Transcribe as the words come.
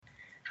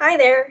Hi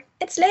there,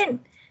 it's Lynn,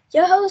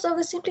 your host of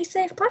the Simply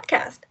Safe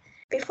podcast.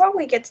 Before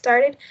we get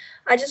started,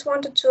 I just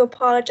wanted to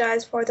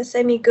apologize for the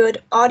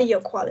semi-good audio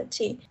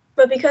quality.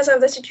 But because of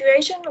the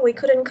situation, we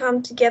couldn't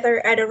come together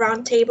at a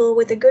round table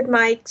with a good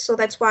mic, so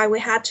that's why we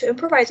had to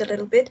improvise a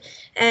little bit,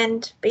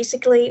 and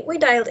basically we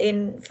dialed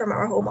in from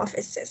our home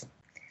offices.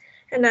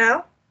 And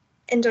now,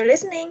 enjoy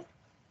listening!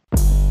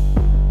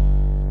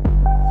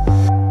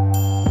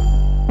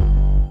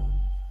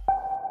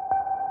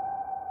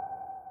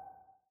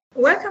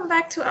 Welcome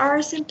back to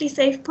our Simply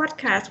Safe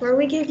podcast, where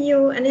we give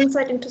you an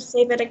insight into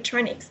safe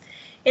electronics.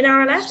 In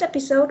our last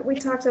episode, we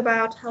talked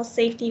about how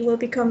safety will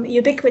become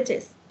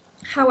ubiquitous.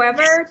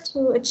 However,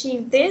 to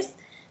achieve this,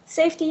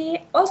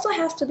 safety also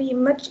has to be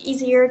much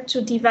easier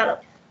to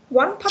develop.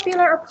 One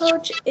popular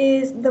approach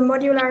is the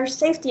modular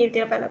safety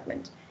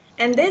development.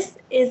 And this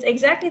is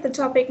exactly the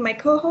topic my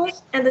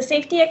co-host and the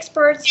safety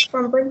experts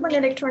from Brinkmann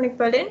Electronic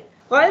Berlin,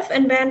 Rolf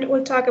and Bernd,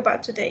 will talk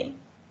about today.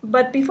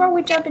 But before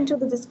we jump into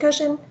the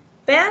discussion,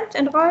 Bernd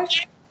and Rolf,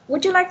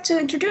 would you like to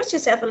introduce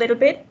yourself a little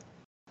bit?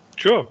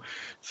 Sure.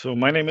 So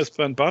my name is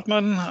Bernd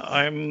Bartmann.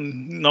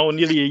 I'm now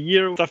nearly a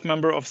year staff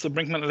member of the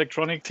Brinkmann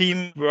Electronic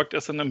team, worked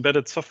as an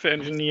embedded software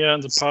engineer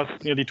in the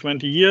past nearly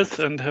 20 years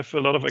and have a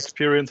lot of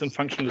experience in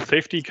functional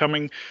safety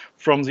coming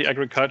from the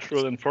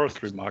agricultural and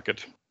forestry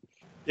market.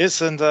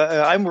 Yes, and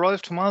I'm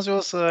Rolf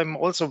Thomasius. I'm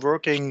also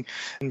working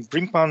in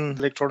Brinkmann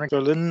Electronic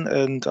Berlin,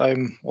 and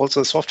I'm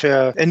also a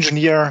software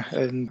engineer,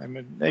 and I'm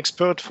an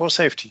expert for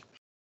safety.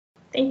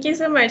 Thank you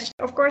so much.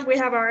 Of course, we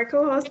have our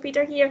co-host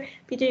Peter here.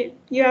 Peter,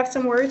 you have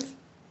some words?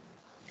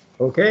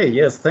 Okay,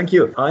 yes, thank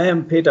you. I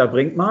am Peter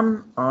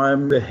Brinkmann.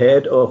 I'm the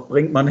head of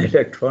Brinkmann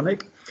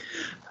Electronic,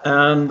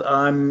 and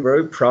I'm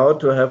very proud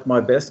to have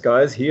my best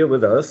guys here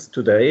with us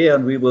today,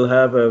 and we will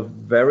have a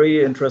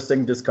very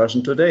interesting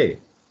discussion today.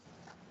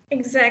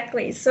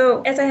 Exactly.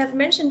 So, as I have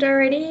mentioned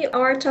already,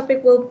 our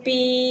topic will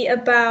be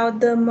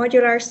about the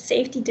modular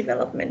safety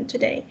development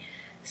today.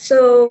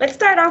 So let's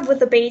start off with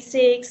the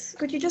basics.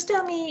 Could you just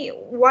tell me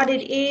what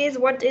it is?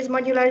 What is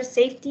modular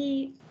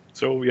safety?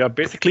 So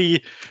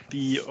basically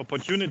the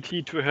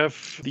opportunity to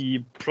have the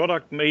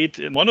product made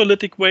in a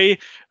monolithic way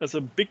as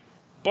a big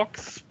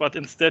box, but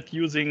instead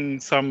using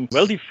some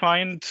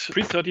well-defined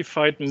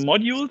pre-certified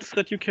modules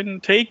that you can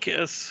take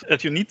as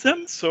you need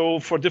them. So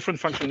for different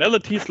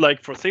functionalities,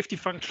 like for safety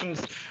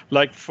functions,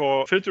 like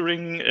for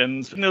filtering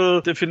and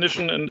signal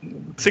definition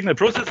and signal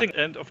processing,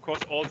 and of course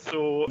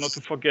also not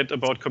to forget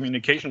about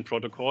communication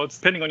protocols.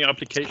 Depending on your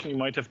application, you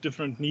might have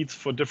different needs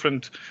for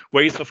different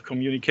ways of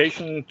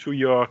communication to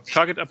your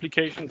target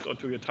applications or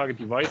to your target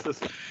devices.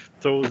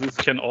 So this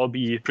can all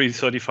be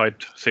pre-certified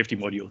safety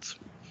modules.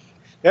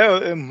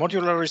 Yeah,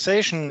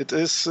 modularization, it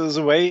is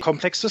the way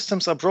complex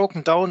systems are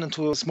broken down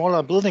into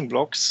smaller building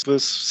blocks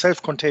with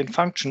self-contained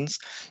functions.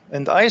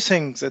 And I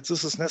think that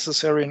this is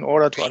necessary in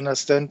order to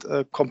understand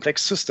a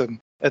complex system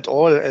at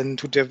all and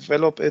to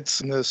develop it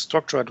in a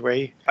structured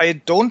way. I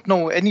don't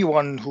know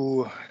anyone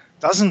who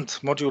doesn't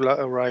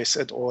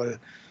modularize at all.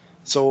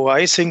 So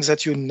I think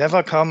that you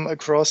never come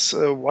across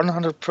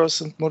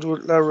 100%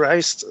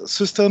 modularized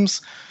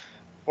systems,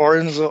 or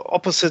in the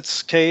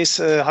opposite case,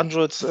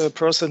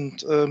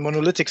 100%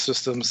 monolithic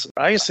systems.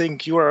 I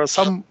think you are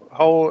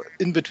somehow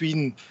in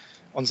between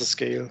on the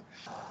scale.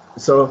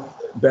 So,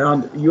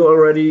 Bernd, you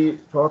already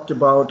talked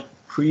about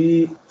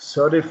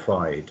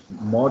pre-certified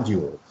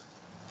modules.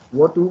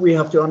 What do we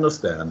have to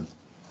understand?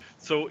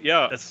 So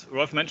as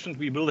Rolf mentioned,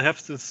 we will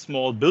have these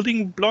small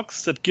building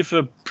blocks that give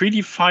a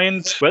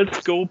predefined,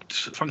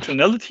 well-scoped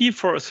functionality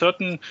for a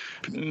certain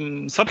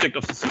subject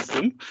of the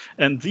system.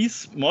 And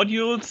these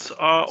modules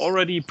are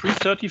already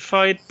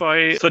pre-certified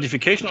by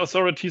certification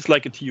authorities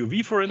like a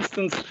TÜV, for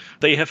instance.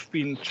 They have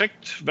been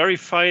checked,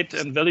 verified,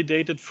 and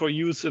validated for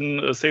use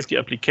in safety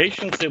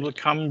applications. They will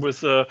come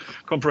with a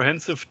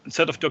comprehensive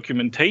set of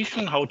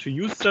documentation, how to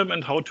use them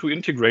and how to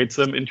integrate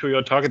them into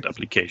your target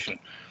application.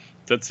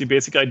 That's the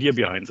basic idea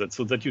behind that,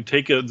 so that you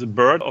take the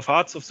bird of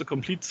parts of the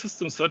complete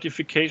system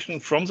certification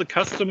from the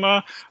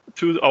customer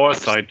to our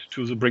side,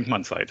 to the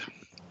Brinkmann side.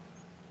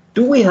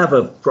 Do we have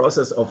a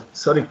process of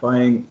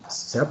certifying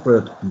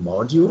separate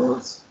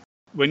modules?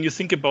 When you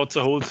think about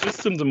the whole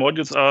system, the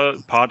modules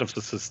are part of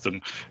the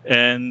system.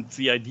 And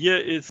the idea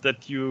is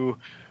that you,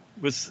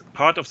 with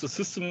part of the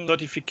system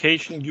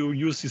certification, you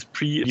use these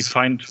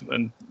pre-defined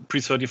and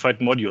pre-certified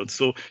modules.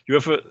 So you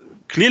have a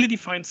clearly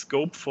defined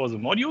scope for the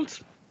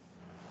modules.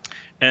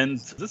 And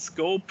this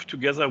scope,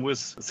 together with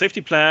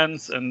safety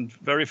plans and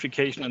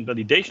verification and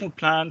validation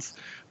plans,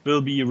 will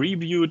be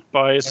reviewed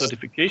by a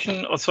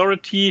certification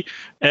authority.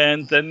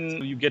 And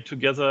then you get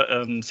together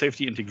a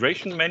safety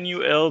integration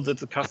manual that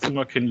the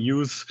customer can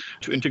use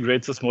to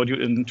integrate this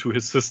module into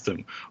his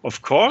system.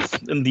 Of course,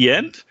 in the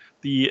end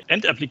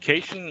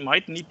application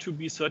might need to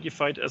be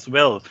certified as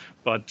well.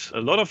 But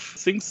a lot of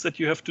things that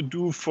you have to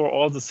do for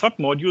all the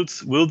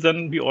sub-modules will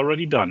then be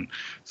already done.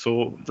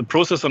 So the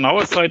process on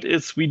our side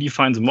is we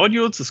define the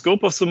modules, the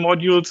scope of the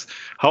modules,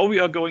 how we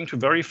are going to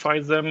verify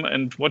them,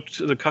 and what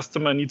the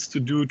customer needs to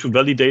do to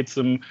validate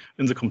them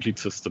in the complete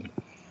system.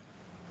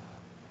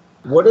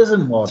 What is a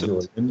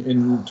module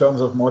in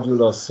terms of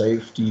modular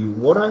safety?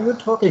 What are you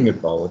talking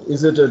about?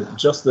 Is it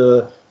just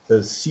a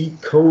C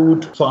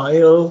code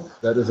file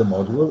that is a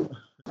module?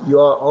 You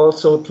are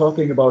also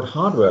talking about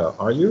hardware,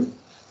 are you?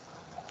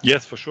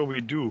 Yes, for sure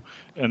we do.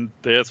 And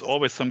there's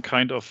always some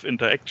kind of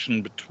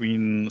interaction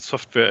between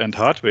software and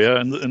hardware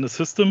in the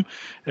system.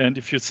 And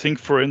if you think,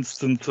 for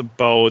instance,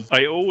 about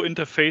I/O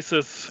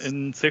interfaces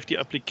in safety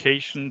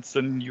applications,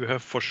 then you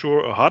have for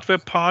sure a hardware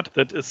part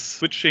that is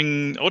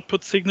switching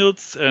output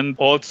signals and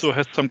also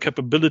has some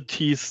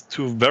capabilities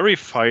to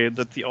verify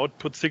that the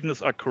output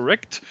signals are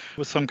correct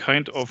with some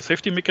kind of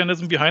safety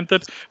mechanism behind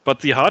that.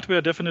 But the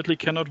hardware definitely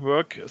cannot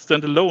work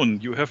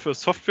standalone. You have a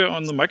software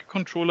on the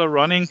microcontroller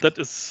running that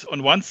is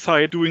on one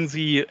side doing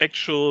the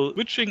actual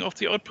switching of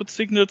the output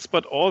signals,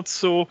 but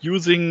also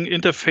using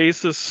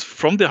interfaces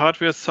from the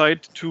hardware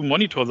side to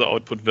monitor the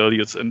output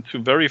values and to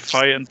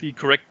verify the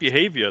correct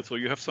behavior. So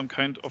you have some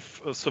kind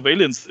of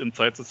surveillance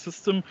inside the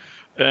system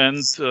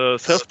and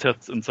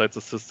self-tests inside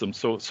the system.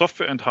 So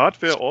software and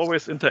hardware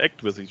always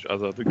interact with each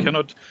other. We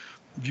cannot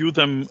view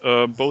them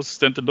both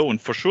standalone.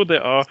 For sure,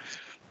 there are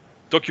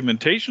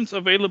documentations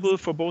available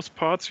for both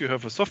parts. You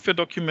have a software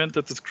document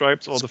that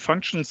describes all the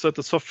functions that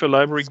the software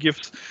library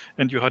gives,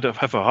 and you have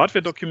a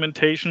hardware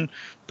documentation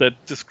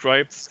that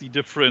describes the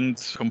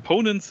different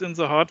components in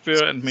the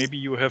hardware, and maybe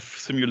you have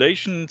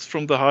simulations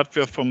from the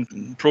hardware from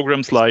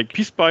programs like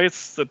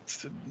PSpice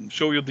that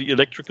show you the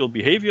electrical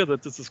behavior,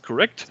 that this is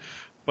correct.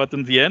 But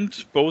in the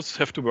end, both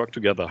have to work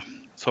together,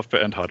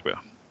 software and hardware.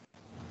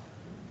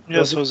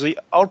 Yeah, so the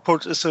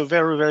output is a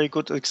very, very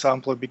good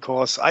example,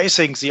 because I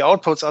think the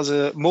outputs are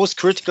the most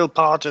critical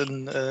part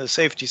in a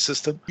safety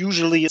system.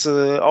 Usually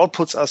the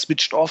outputs are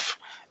switched off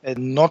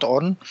and not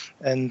on,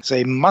 and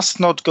they must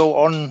not go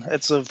on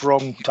at the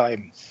wrong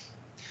time.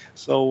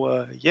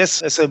 So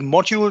yes, as a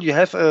module, you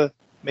have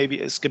maybe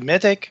a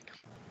schematic,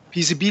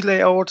 PCB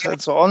layout, and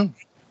so on.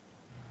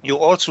 You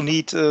also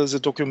need the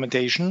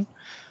documentation.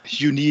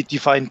 You need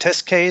defined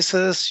test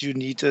cases. You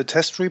need a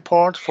test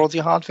report for the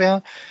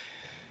hardware.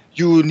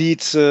 You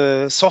need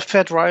a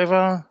software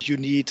driver. You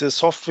need a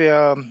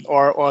software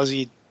or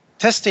the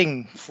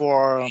testing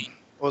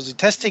the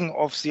testing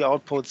of the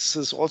outputs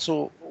is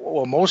also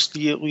or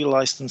mostly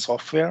realized in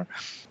software.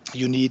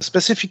 You need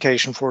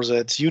specification for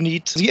that. You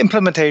need the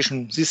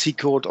implementation, the C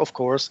code, of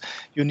course.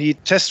 You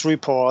need test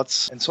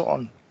reports and so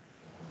on.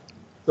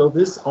 So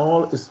this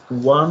all is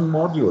one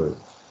module.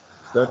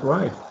 Is that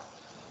right?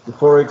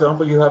 For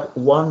example, you have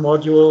one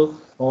module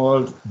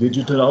called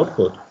digital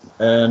output,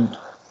 and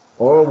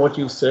all what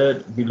you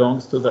said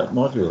belongs to that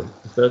module.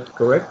 Is that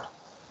correct?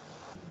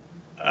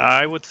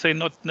 I would say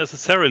not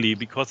necessarily,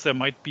 because there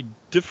might be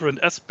different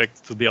aspects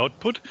to the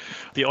output.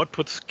 The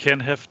outputs can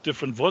have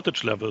different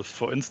voltage levels,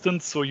 for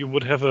instance. So you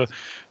would have a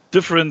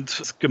different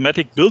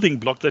schematic building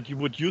block that you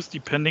would use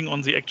depending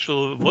on the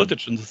actual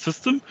voltage in the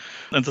system.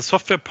 And the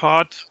software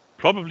part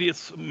probably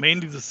is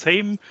mainly the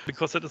same,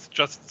 because it is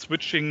just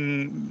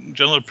switching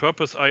general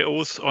purpose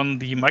IOs on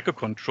the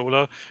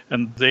microcontroller,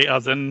 and they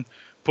are then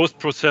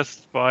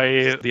post-processed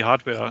by the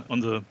hardware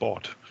on the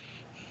board.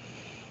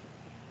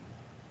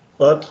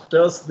 But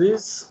does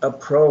this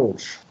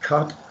approach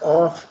cut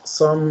off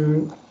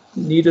some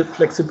needed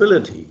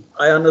flexibility?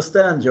 I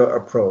understand your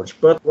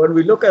approach, but when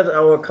we look at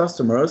our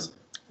customers,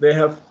 they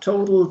have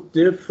total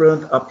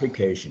different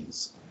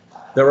applications.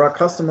 There are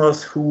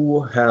customers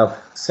who have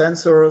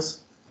sensors.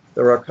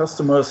 There are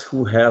customers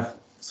who have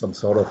some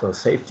sort of a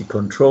safety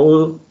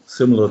control,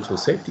 similar to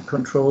safety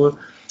control.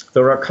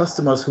 There are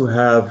customers who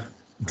have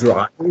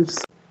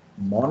drives,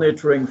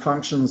 monitoring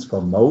functions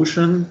for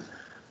motion.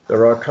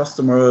 There are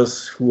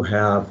customers who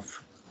have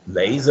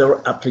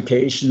laser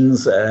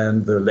applications,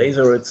 and the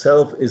laser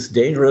itself is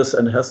dangerous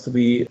and has to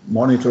be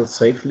monitored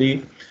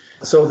safely.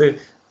 So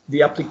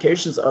the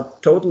applications are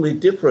totally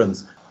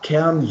different.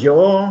 Can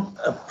your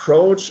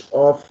approach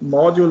of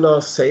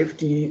modular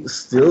safety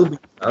still be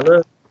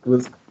valid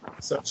with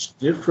such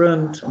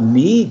different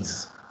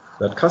needs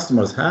that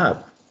customers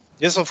have?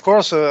 Yes, of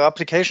course,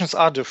 applications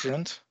are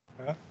different.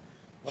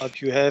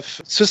 But you have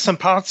system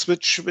parts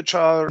which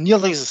are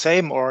nearly the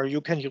same, or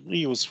you can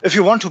reuse. If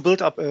you want to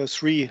build up a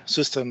 3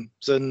 system,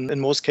 then in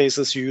most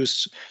cases you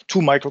use 2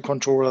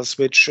 microcontrollers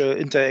which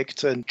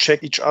interact and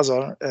check each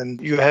other,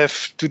 and you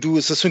have to do the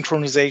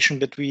synchronization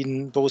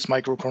between those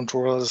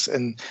microcontrollers.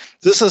 And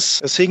this is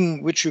a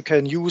thing which you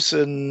can use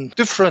in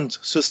different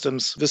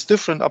systems with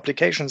different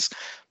applications,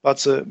 but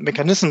the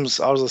mechanisms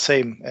are the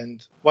same.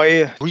 And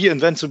why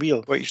reinvent the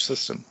wheel for each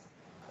system?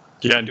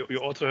 Yeah, and you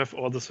also have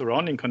all the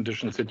surrounding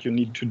conditions that you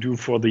need to do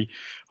for the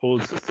whole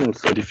system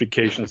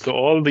certification. So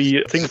all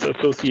the things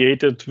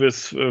associated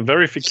with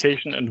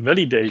verification and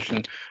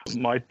validation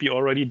might be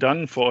already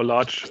done for a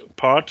large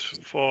part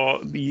for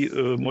the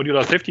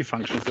modular safety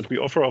functions that we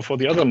offer, or for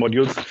the other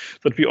modules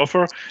that we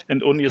offer,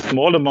 and only a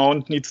small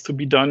amount needs to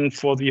be done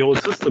for the whole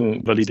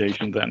system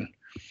validation then.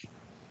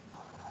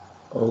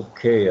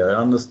 Okay, I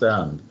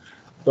understand.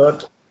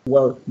 But,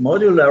 well,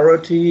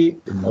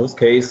 modularity in most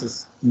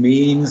cases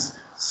means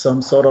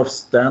some sort of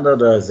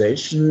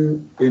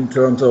standardization in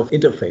terms of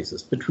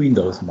interfaces between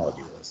those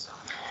modules.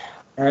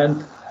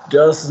 And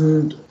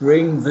doesn't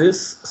bring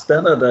this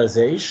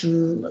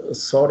standardization a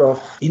sort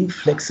of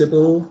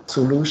inflexible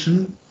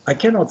solution? I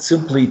cannot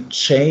simply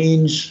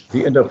change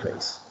the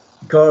interface,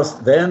 because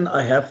then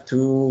I have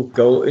to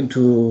go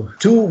into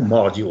two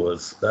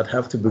modules that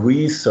have to be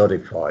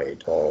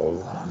recertified or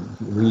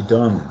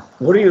redone.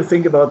 What do you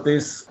think about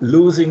this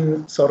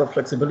losing sort of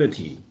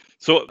flexibility?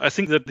 So I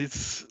think that these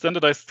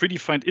standardized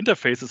predefined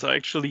interfaces are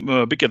actually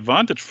a big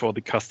advantage for the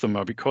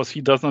customer, because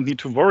he does not need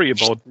to worry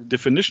about the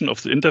definition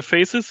of the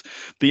interfaces.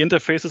 The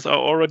interfaces are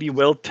already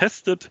well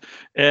tested,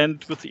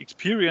 and with the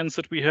experience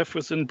that we have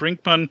within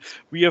Brinkmann,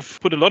 we have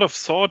put a lot of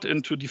thought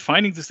into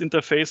defining these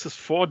interfaces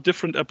for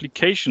different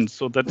applications,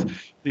 so that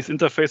these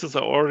interfaces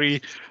are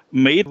already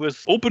made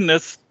with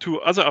openness to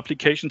other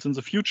applications in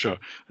the future.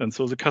 And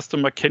so the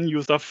customer can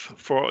use stuff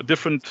for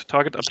different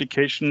target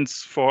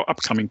applications for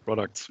upcoming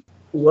products.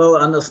 Well,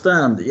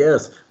 understand,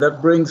 yes.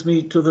 That brings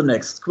me to the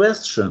next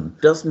question.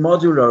 Does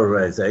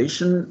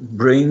modularization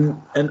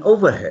bring an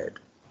overhead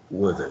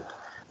with it?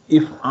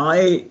 If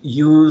I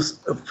use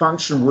a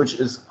function which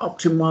is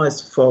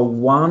optimized for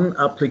one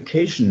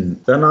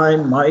application, then I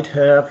might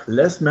have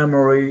less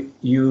memory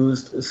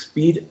used,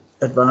 speed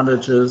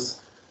advantages,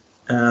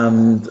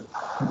 and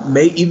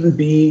may even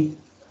be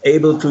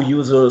able to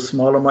use a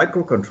smaller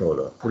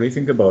microcontroller. What do you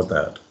think about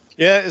that?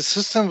 Yeah, a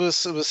system with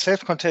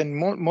self-contained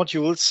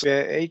modules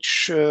where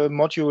each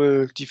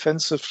module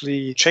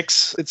defensively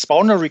checks its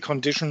boundary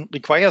condition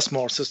requires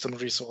more system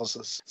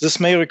resources. This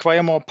may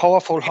require more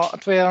powerful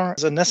hardware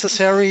than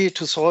necessary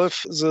to solve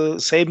the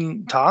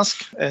same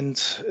task, and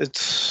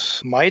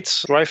it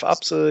might drive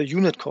up the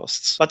unit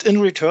costs. But in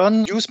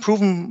return, use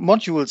proven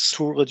modules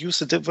to reduce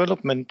the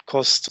development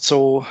cost,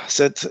 so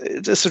that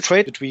it is a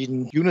trade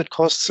between unit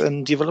costs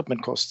and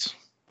development costs.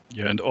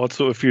 Yeah, and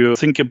also if you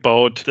think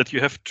about that you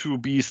have to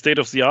be state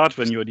of the art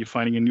when you're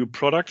defining a new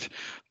product,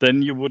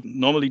 then you would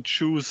normally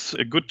choose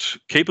a good,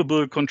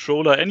 capable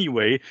controller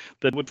anyway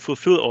that would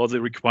fulfill all the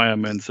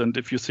requirements. And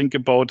if you think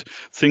about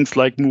things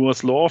like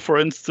Moore's Law, for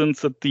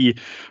instance, that the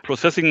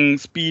processing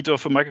speed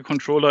of a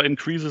microcontroller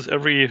increases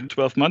every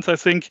 12 months, I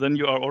think, then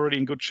you are already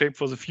in good shape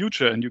for the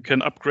future, and you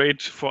can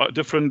upgrade for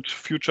different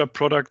future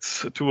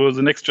products to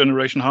the next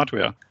generation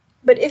hardware.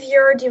 But if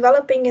you're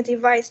developing a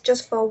device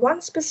just for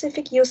one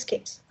specific use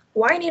case,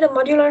 why need a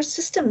modular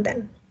system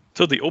then?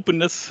 So the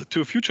openness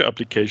to future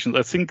applications.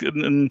 I think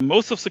in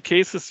most of the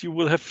cases, you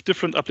will have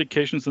different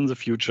applications in the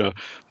future.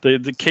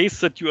 The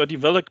case that you are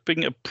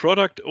developing a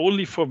product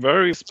only for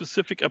very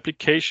specific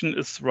application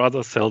is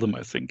rather seldom,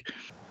 I think.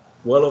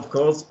 Well, of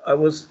course, I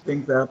would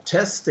think that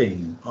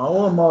testing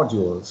our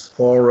modules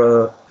for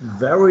a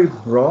very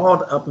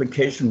broad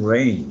application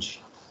range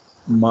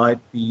might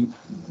be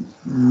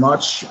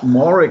much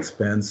more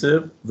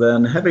expensive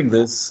than having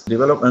this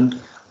development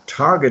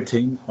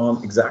targeting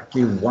on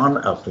exactly one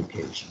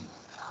application.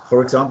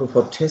 For example,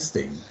 for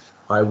testing,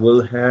 I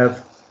will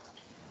have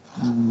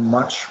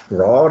much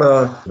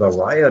broader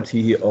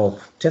variety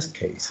of test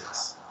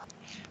cases.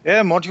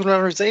 Yeah,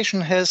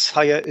 modularization has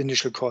higher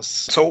initial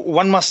costs. So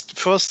one must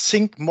first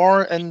think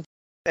more and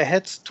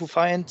ahead to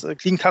find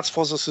clean cuts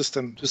for the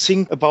system, to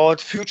think about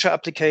future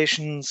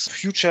applications,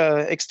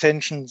 future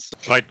extensions.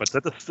 Right, but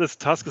this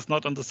task is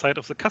not on the side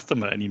of the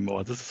customer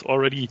anymore. This is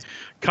already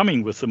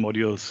coming with the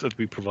modules that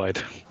we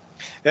provide.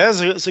 Yeah,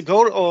 the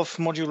goal of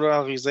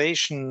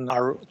modularization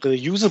are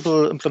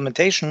reusable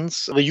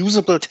implementations,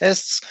 reusable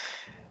tests,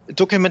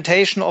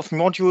 documentation of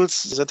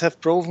modules that have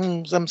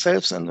proven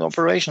themselves in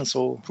operation,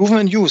 so proven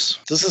in use.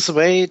 This is a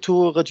way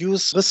to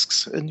reduce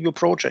risks in your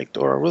project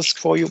or risk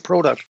for your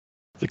product.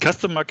 The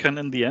customer can,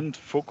 in the end,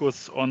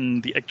 focus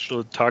on the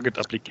actual target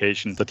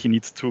application that he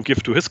needs to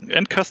give to his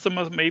end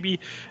customers, maybe,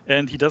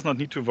 and he does not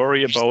need to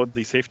worry about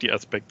the safety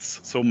aspects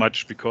so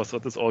much, because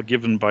that is all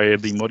given by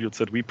the modules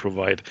that we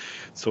provide.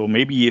 So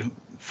maybe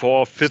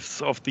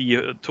 4/5 of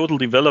the total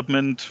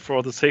development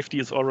for the safety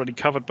is already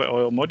covered by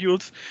our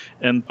modules,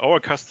 and our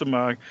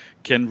customer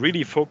can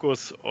really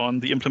focus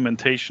on the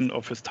implementation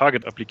of his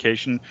target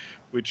application,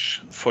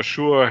 which for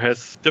sure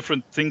has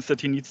different things that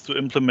he needs to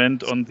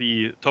implement on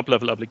the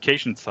top-level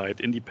application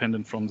side,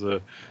 independent from the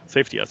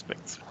safety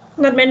aspects.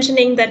 Not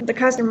mentioning that the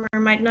customer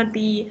might not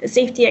be a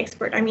safety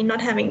expert,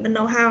 not having the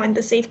know-how in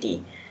the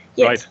safety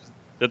yet. Right.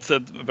 That's a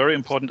very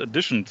important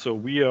addition. So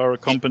we are a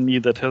company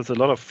that has a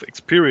lot of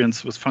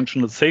experience with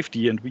functional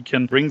safety, and we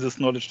can bring this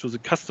knowledge to the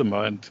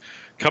customer. And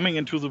coming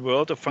into the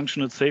world of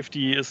functional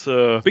safety is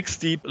a big,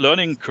 steep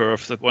learning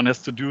curve that one has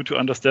to do to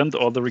understand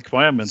all the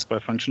requirements by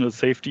functional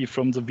safety,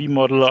 from the V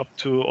model up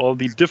to all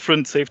the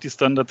different safety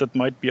standards that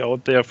might be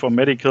out there for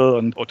medical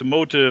and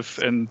automotive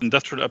and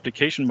industrial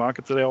application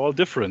markets. They are all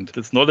different.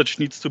 This knowledge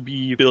needs to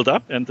be built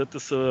up, and that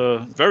is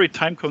a very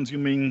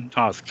time-consuming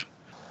task.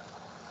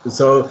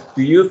 So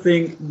do you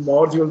think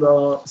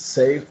modular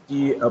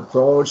safety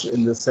approach,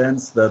 in the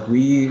sense that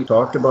we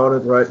talked about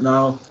it right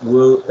now,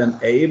 will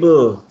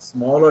enable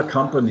smaller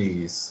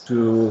companies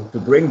to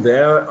bring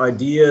their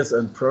ideas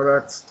and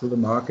products to the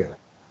market?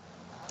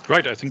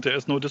 Right, I think there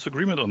is no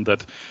disagreement on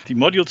that. The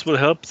modules will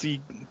help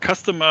the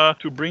customer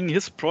to bring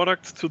his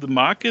products to the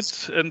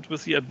market, and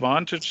with the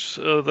advantage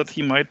that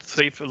he might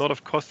save a lot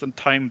of cost and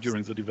time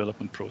during the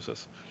development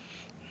process.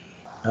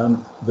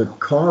 And the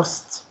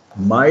cost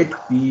might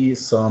be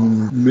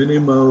some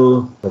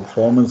minimal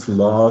performance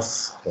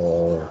loss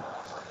or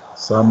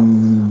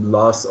some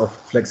loss of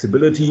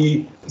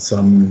flexibility,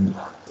 some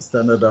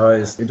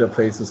standardized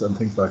interfaces and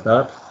things like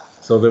that.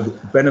 So the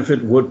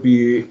benefit would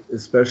be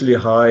especially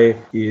high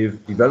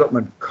if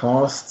development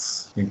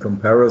costs in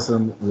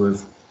comparison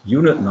with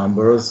unit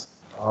numbers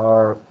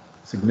are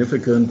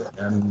significant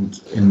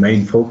and in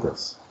main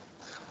focus.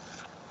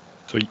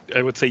 So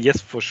I would say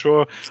yes, for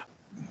sure.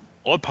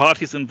 All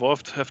parties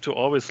involved have to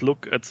always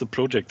look at the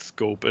project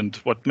scope and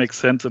what makes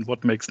sense and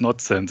what makes not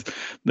sense.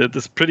 It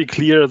is pretty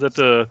clear that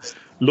a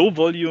low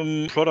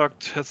volume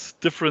product has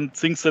different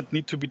things that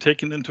need to be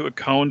taken into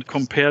account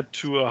compared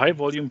to a high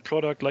volume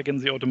product like in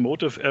the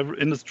automotive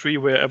industry,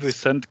 where every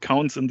cent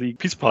counts in the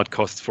piece part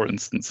costs, for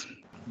instance.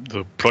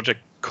 The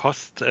project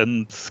cost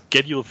and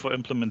schedule for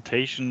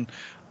implementation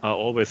are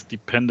always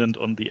dependent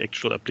on the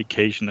actual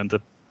application, and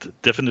that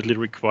definitely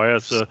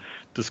requires a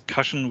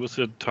discussion with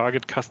the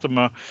target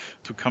customer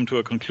to come to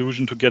a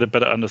conclusion, to get a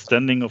better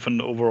understanding of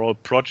an overall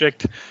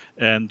project.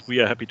 And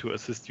we are happy to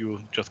assist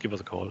you. Just give us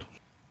a call.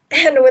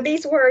 And with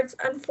these words,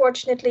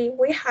 unfortunately,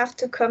 we have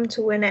to come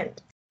to an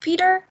end.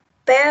 Peter,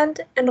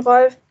 Bernd, and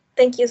Rolf,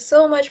 thank you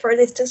so much for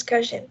this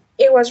discussion.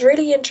 It was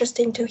really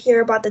interesting to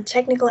hear about the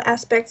technical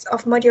aspects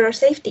of modular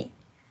safety.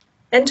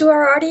 And to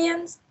our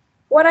audience,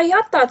 what are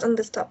your thoughts on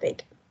this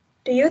topic?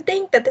 Do you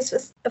think that this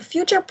is a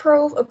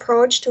future-proof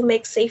approach to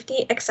make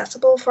safety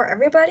accessible for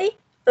everybody?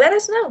 Let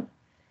us know.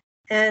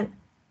 And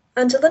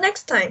until the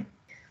next time,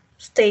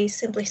 stay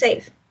simply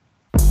safe.